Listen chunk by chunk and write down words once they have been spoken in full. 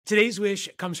Today's wish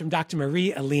comes from Dr.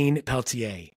 Marie-Helene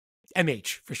Pelletier,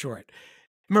 MH for short.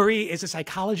 Marie is a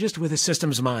psychologist with a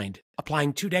systems mind,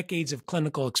 applying 2 decades of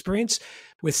clinical experience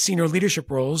with senior leadership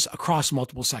roles across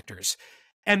multiple sectors.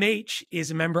 MH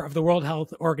is a member of the World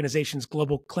Health Organization's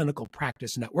Global Clinical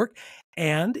Practice Network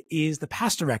and is the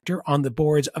past director on the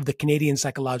boards of the Canadian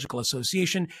Psychological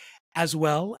Association, as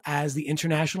well as the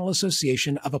International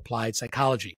Association of Applied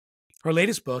Psychology. Her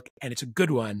latest book, and it's a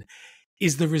good one,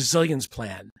 is The Resilience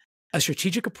Plan, a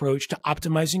strategic approach to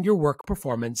optimizing your work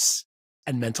performance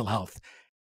and mental health.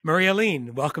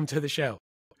 Marie-Helene, welcome to the show.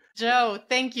 Joe,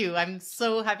 thank you. I'm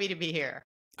so happy to be here.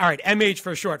 All right, MH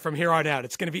for short from here on out.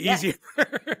 It's going to be easier.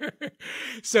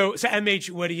 So MH,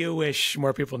 what do you wish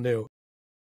more people knew?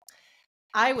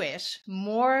 I wish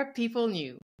more people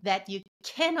knew that you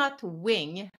cannot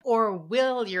wing or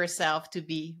will yourself to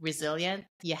be resilient.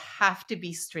 You have to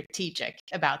be strategic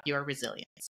about your resilience.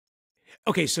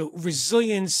 Okay, so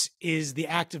resilience is the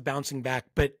act of bouncing back,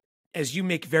 but as you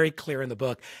make very clear in the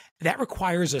book, that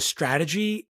requires a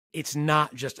strategy. It's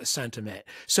not just a sentiment.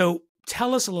 So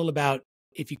tell us a little about,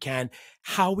 if you can,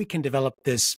 how we can develop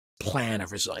this plan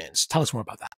of resilience. Tell us more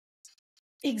about that.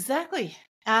 Exactly.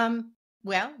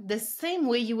 Well, the same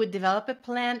way you would develop a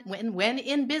plan when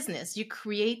in business, you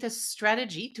create a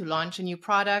strategy to launch a new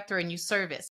product or a new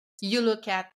service. You look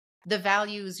at the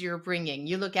values you're bringing.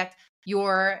 You look at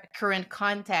your current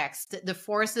context, the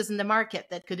forces in the market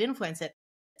that could influence it.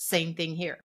 Same thing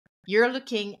here. You're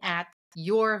looking at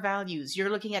your values.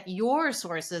 You're looking at your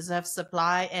sources of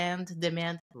supply and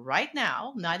demand right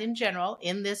now, not in general,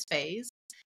 in this phase.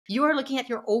 You are looking at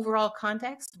your overall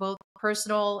context, both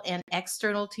personal and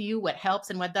external to you, what helps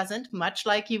and what doesn't, much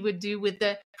like you would do with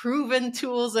the proven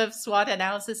tools of SWOT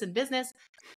analysis in business.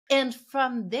 And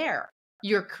from there,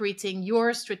 you're creating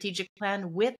your strategic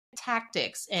plan with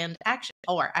tactics and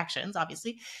actions,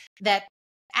 obviously, that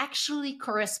actually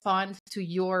correspond to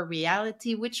your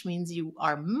reality, which means you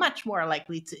are much more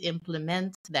likely to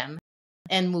implement them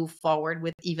and move forward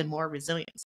with even more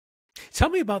resilience. Tell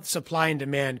me about supply and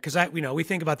demand, because we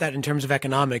think about that in terms of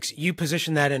economics. You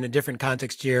position that in a different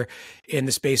context here in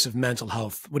the space of mental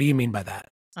health. What do you mean by that?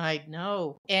 I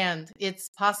know. And it's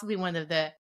possibly one of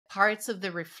the parts of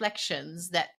the reflections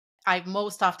that I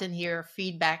most often hear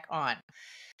feedback on.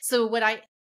 So what I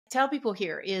tell people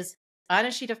here is, on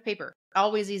a sheet of paper,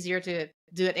 always easier to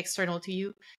do it external to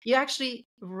you, you actually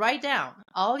write down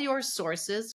all your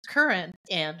sources, current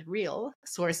and real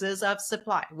sources of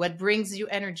supply, what brings you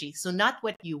energy. So not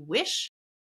what you wish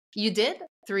you did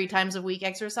 3 times a week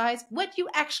exercise, what you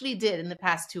actually did in the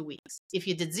past 2 weeks. If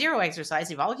you did 0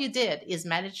 exercise, if all you did is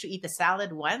manage to eat a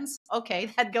salad once, okay,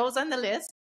 that goes on the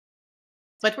list.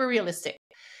 But we're realistic,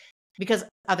 because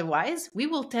otherwise we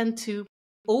will tend to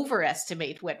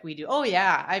overestimate what we do. Oh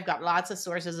yeah, I've got lots of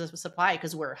sources of supply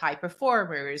because we're high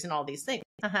performers and all these things.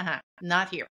 Not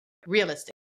here.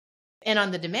 Realistic. And on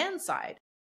the demand side,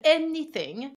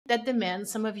 anything that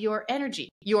demands some of your energy,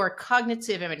 your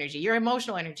cognitive energy, your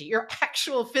emotional energy, your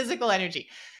actual physical energy.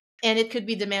 And it could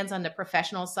be demands on the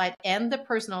professional side and the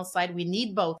personal side. We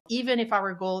need both, even if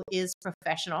our goal is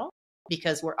professional,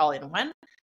 because we're all in one.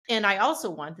 And I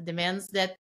also want the demands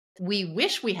that we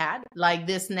wish we had, like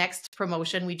this next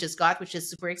promotion we just got, which is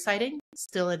super exciting,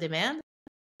 still a demand,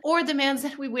 or demands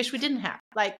that we wish we didn't have,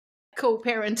 like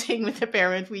co-parenting with a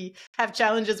parent we have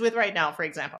challenges with right now, for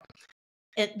example.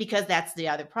 Because that's the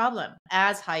other problem.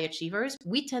 As high achievers,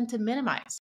 we tend to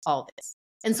minimize all this.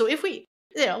 And so if we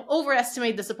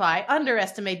overestimate the supply,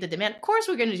 underestimate the demand, of course,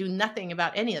 we're going to do nothing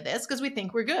about any of this because we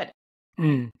think we're good.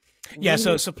 Yeah,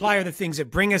 so supply are the things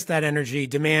that bring us that energy,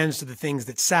 demands are the things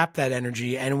that sap that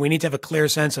energy, and we need to have a clear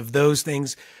sense of those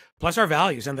things, plus our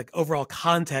values and the overall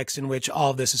context in which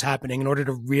all of this is happening in order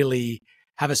to really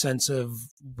have a sense of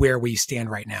where we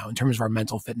stand right now in terms of our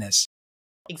mental fitness.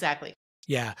 Exactly.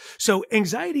 Yeah. So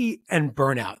anxiety and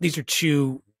burnout, these are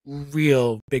 2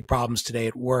 real big problems today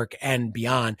at work and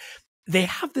beyond. They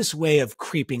have this way of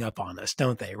creeping up on us,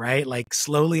 don't they? Right? Like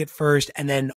slowly at first and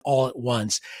then all at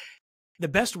once. The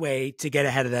best way to get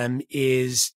ahead of them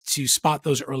is to spot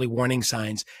those early warning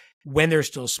signs when they're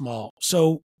still small.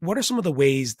 So what are some of the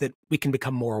ways that we can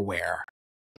become more aware?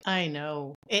 I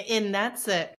know. And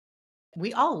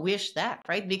we all wish that,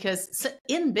 right? Because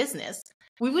in business,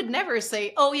 we would never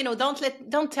say, oh,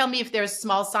 don't tell me if there's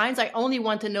small signs. I only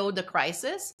want to know the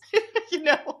crisis.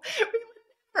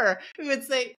 We would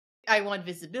say, I want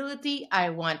visibility.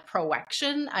 I want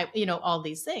proaction. All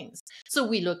these things. So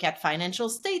we look at financial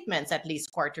statements, at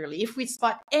least quarterly. If we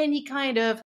spot any kind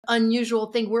of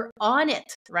unusual thing, we're on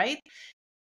it, right?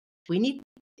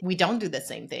 We don't do the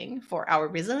same thing for our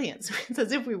resilience. It's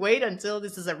as if we wait until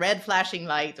this is a red flashing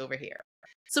light over here.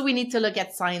 So we need to look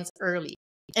at signs early.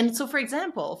 And so, for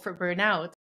example, for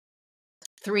burnout,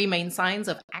 3 main signs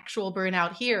of actual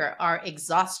burnout here are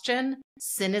exhaustion,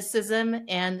 cynicism,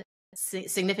 and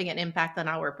significant impact on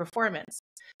our performance.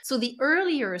 So the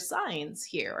earlier signs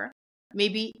here,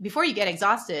 maybe before you get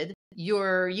exhausted, you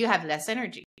have less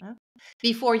energy. Huh?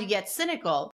 Before you get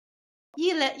cynical,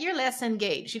 you're less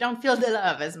engaged. You don't feel the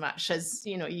love as much as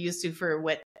you used to for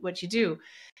what you do.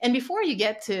 And before you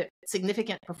get to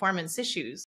significant performance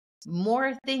issues,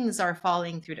 more things are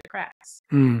falling through the cracks.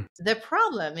 The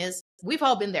problem is we've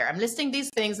all been there. I'm listing these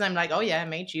things and I'm like, oh yeah,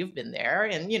 mate, you've been there.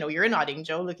 And you're nodding,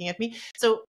 Joe, looking at me.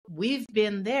 So we've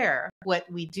been there. What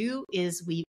we do is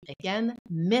we, again,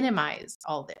 minimize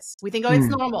all this. We think, oh, it's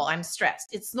normal. I'm stressed.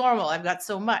 It's normal. I've got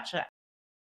so much.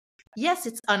 Yes,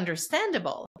 it's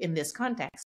understandable in this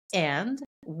context. And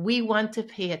we want to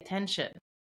pay attention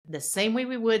the same way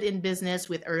we would in business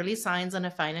with early signs on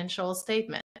a financial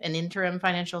statement, an interim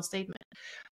financial statement.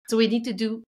 So we need to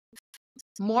do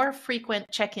more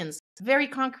frequent check-ins. Very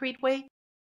concrete way.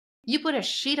 You put a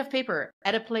sheet of paper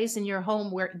at a place in your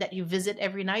home that you visit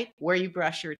every night, where you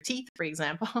brush your teeth, for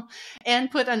example, and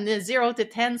put on the 0 to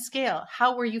 10 scale.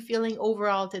 How were you feeling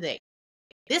overall today?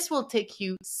 This will take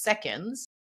you seconds,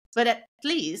 but at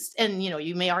least, and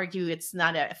you may argue it's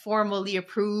not a formally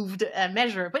approved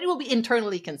measure, but it will be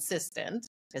internally consistent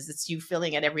because it's you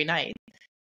filling it every night.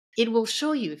 It will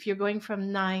show you if you're going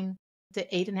from 9 to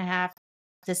 8.5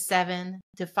 to 7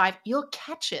 to 5, you'll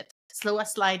catch it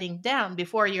sliding down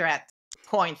before you're at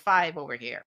 0.5 over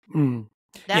here.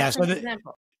 That's an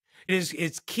example.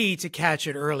 It's key to catch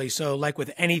it early. So like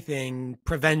with anything,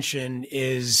 prevention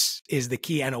is the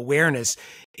key, and awareness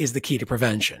is the key to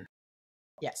prevention.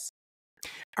 Yes.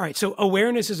 All right. So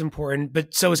awareness is important,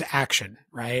 but so is action,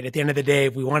 right? At the end of the day,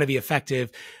 if we want to be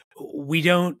effective, we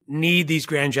don't need these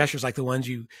grand gestures like the ones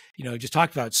you just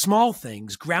talked about. Small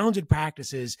things, grounded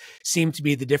practices seem to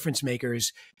be the difference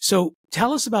makers. So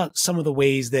tell us about some of the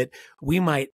ways that we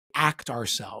might act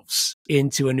ourselves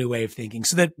into a new way of thinking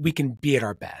so that we can be at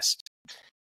our best.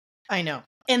 I know.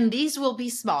 And these will be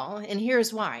small. And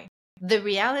here's why. The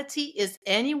reality is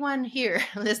anyone here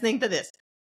listening to this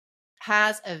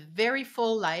has a very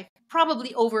full life,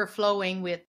 probably overflowing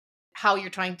with how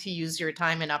you're trying to use your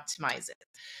time and optimize it.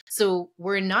 So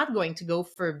we're not going to go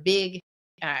for big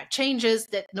changes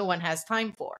that no one has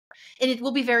time for. And it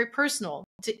will be very personal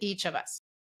to each of us.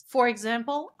 For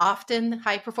example, often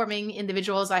high-performing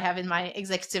individuals I have in my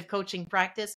executive coaching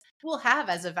practice will have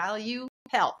as a value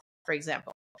health, for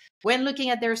example. When looking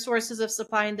at their sources of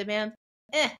supply and demand,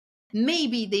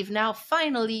 maybe they've now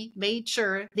finally made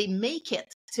sure they make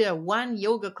it to 1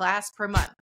 yoga class per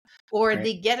month, or right.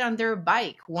 They get on their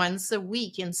bike once a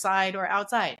week inside or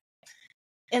outside.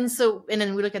 And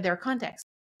then we look at their context.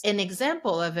 An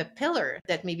example of a pillar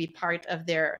that may be part of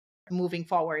their moving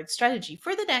forward strategy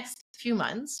for the next few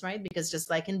months, right? Because just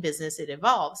like in business, it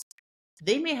evolves.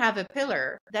 They may have a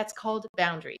pillar that's called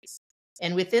boundaries.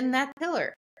 And within that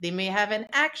pillar, they may have an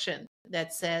action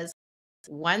that says,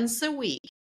 once a week,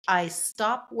 I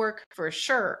stop work for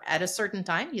sure at a certain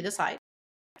time, you decide,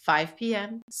 5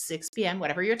 p.m., 6 p.m.,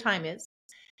 whatever your time is.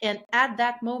 And at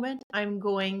that moment, I'm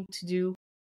going to do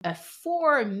a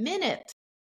 4-minute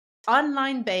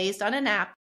online based on an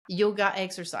app yoga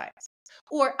exercise.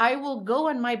 Or I will go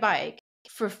on my bike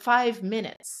for 5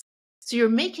 minutes. So you're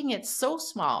making it so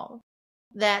small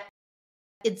that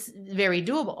it's very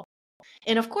doable.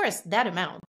 And of course, that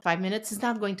amount, 5 minutes, is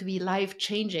not going to be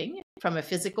life-changing from a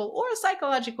physical or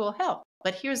psychological health.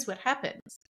 But here's what happens.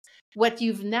 What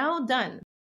you've now done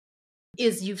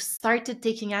is you've started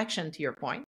taking action, to your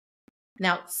point.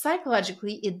 Now,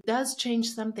 psychologically, it does change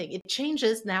something. It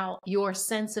changes now your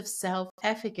sense of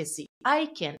self-efficacy. I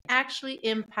can actually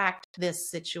impact this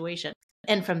situation.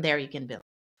 And from there, you can build.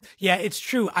 Yeah, it's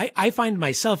true. I find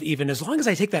myself, even as long as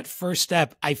I take that first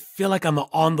step, I feel like I'm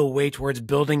on the way towards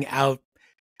building out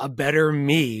a better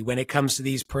me when it comes to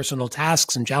these personal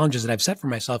tasks and challenges that I've set for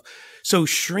myself. So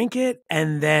shrink it,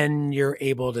 and then you're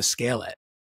able to scale it.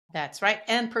 That's right.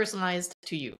 And personalized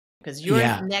to you, because your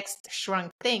next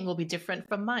shrunk thing will be different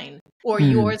from mine or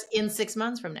yours in 6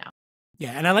 months from now.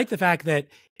 Yeah. And I like the fact that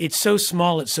it's so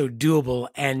small, it's so doable,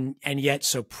 and yet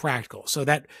so practical. So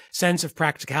that sense of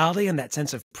practicality and that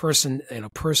sense of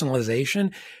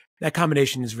personalization, that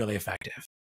combination is really effective.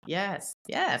 Yes.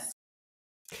 Yes.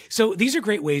 So these are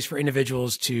great ways for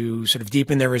individuals to sort of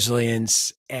deepen their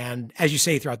resilience. And as you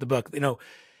say throughout the book,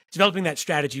 developing that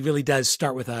strategy really does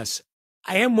start with us.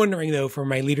 I am wondering, though, for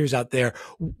my leaders out there,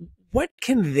 what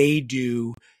can they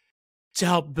do to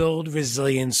help build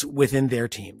resilience within their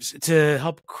teams, to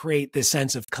help create this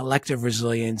sense of collective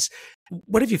resilience?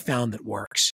 What have you found that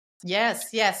works? Yes,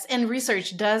 yes. And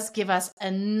research does give us a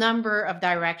number of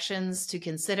directions to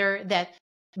consider that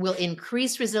will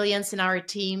increase resilience in our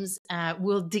teams,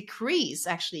 will decrease,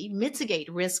 actually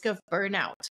mitigate risk of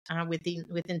burnout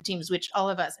within teams, which all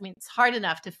of us, I mean, it's hard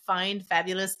enough to find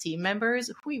fabulous team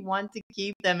members. We want to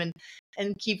keep them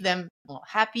and keep them well,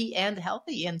 happy and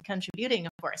healthy and contributing,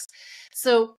 of course.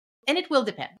 So, and it will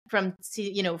depend from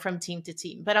team to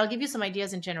team, but I'll give you some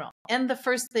ideas in general. And the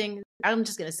first thing, I'm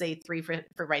just going to say three for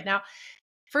right now.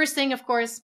 First thing, of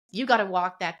course, you got to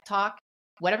walk that talk.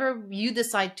 Whatever you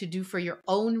decide to do for your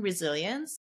own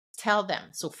resilience, tell them.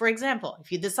 So, for example,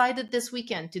 if you decided this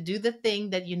weekend to do the thing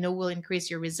that you know will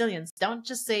increase your resilience, don't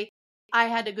just say, I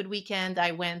had a good weekend,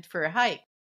 I went for a hike.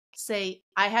 Say,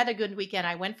 I had a good weekend,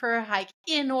 I went for a hike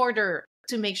in order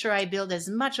to make sure I build as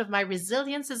much of my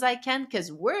resilience as I can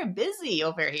because we're busy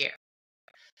over here.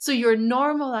 So you're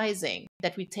normalizing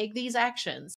that we take these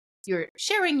actions. You're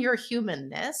sharing your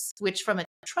humanness, which from a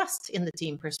trust in the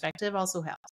team perspective also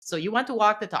helps. So you want to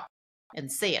walk the talk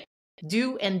and say it.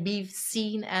 Do and be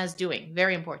seen as doing.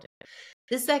 Very important.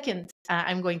 The second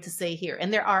I'm going to say here,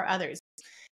 and there are others,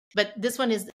 but this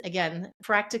one is, again,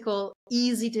 practical,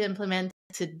 easy to implement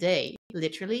today,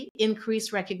 literally,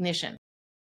 increase recognition.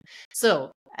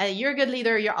 So you're a good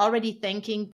leader. You're already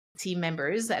thanking team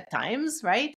members at times,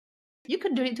 right? You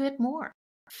can do it more.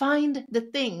 Find the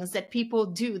things that people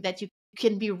do that you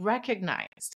can be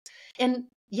recognized. And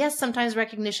yes, sometimes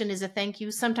recognition is a thank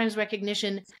you. Sometimes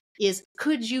recognition is,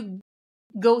 could you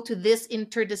go to this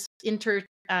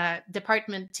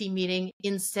department team meeting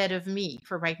instead of me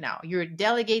for right now? You're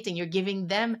delegating, you're giving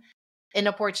them an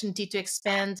opportunity to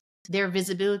expand their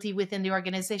visibility within the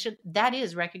organization. That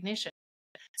is recognition.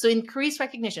 So increase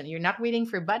recognition. You're not waiting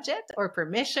for budget or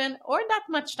permission or not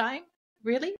much time,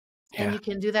 really. And you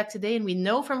can do that today. And we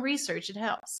know from research it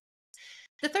helps.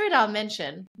 The third I'll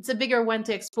mention, it's a bigger one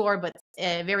to explore, but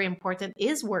very important,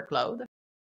 is workload.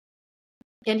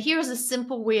 And here's a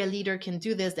simple way a leader can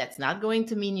do this. That's not going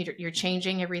to mean you're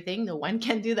changing everything. No one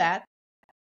can do that.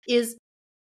 Is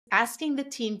asking the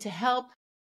team to help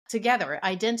together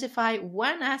identify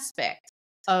one aspect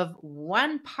of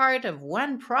one part of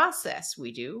one process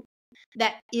we do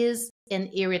that is an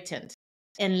irritant.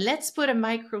 And let's put a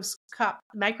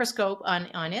microscope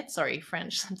on it. Sorry,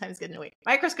 French sometimes getting away.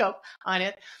 Microscope on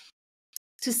it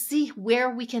to see where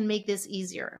we can make this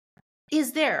easier.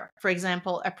 Is there, for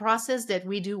example, a process that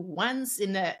we do once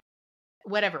in a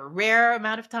rare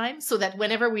amount of time so that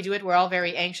whenever we do it, we're all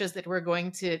very anxious that we're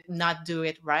going to not do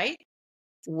it right?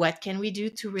 What can we do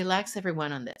to relax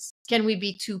everyone on this? Can we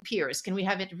be two peers? Can we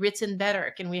have it written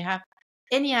better? Can we have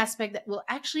any aspect that will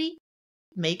actually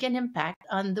make an impact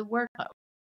on the workload?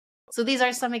 So these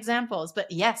are some examples, but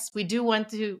yes, we do want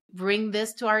to bring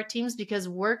this to our teams because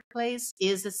workplace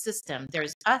is a system.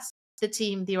 There's us, the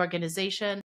team, the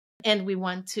organization, and we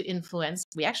want to influence.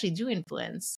 We actually do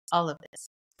influence all of this.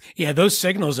 Yeah, those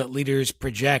signals that leaders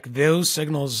project, those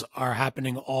signals are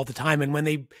happening all the time. And when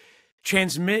they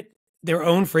transmit their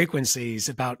own frequencies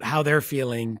about how they're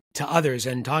feeling to others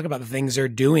and talk about the things they're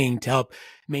doing to help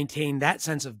maintain that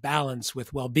sense of balance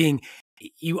with well-being,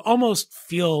 you almost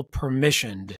feel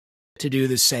permissioned to do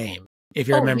the same if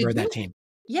you're a member of that team.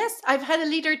 Yes, I've had a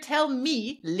leader tell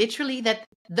me literally that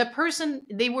the person,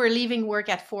 they were leaving work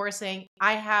at 4 saying,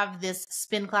 I have this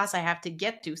spin class I have to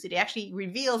get to. So they actually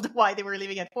revealed why they were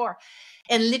leaving at 4.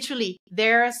 And literally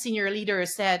their senior leader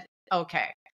said,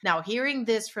 okay, now hearing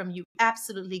this from you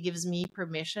absolutely gives me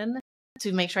permission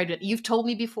to make sure I do it. You've told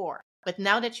me before, but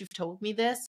now that you've told me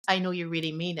this, I know you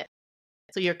really mean it.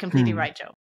 So you're completely right,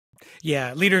 Joe.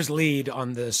 Yeah, leaders lead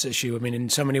on this issue. I mean, in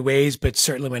so many ways, but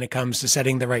certainly when it comes to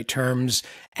setting the right terms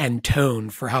and tone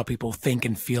for how people think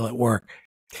and feel at work.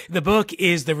 The book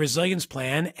is The Resilience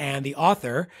Plan, and the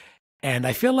author, and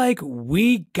I feel like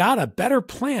we got a better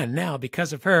plan now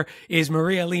because of her, is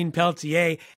Marie-Helene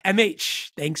Pelletier,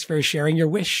 MH. Thanks for sharing your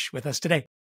wish with us today.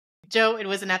 Joe, it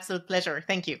was an absolute pleasure.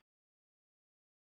 Thank you.